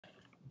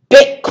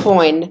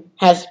Bitcoin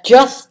has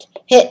just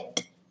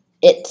hit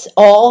its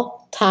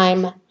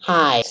all-time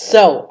high.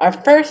 So, our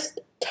first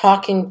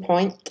talking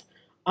point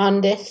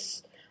on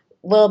this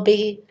will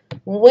be,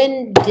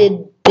 when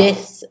did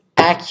this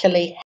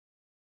actually happen?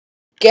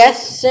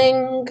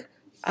 Guessing,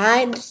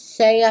 I'd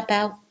say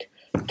about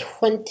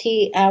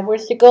 20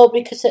 hours ago,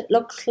 because it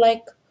looks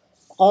like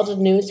all the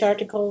news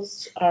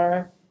articles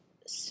are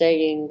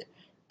saying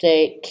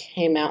they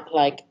came out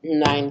like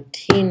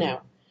 19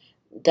 hours.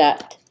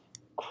 That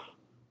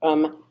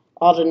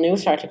all the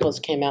news articles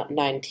came out in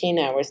 19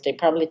 hours. They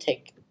probably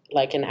take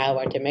like an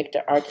hour to make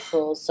the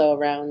article, so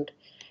around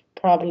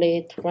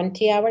probably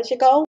 20 hours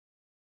ago.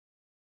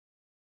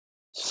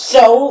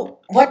 So,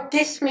 what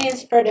this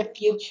means for the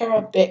future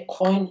of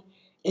Bitcoin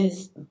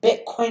is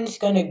Bitcoin's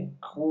going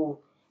to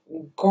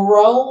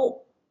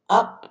grow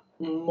up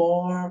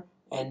more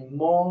and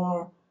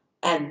more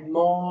and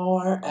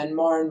more and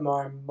more and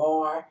more and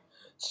more.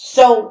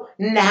 So,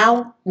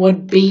 now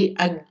would be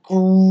a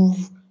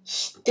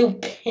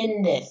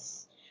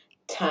stupendous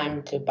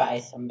time to buy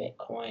some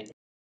Bitcoin.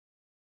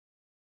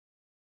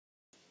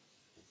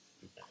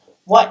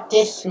 What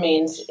this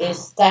means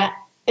is that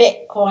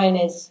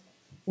Bitcoin is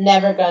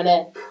never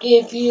gonna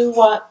give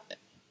you up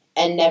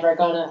and never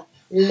gonna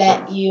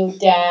let you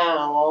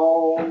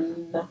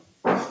down.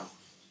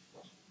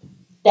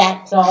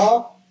 That's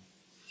all.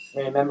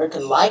 Remember to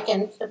like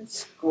and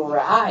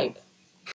subscribe.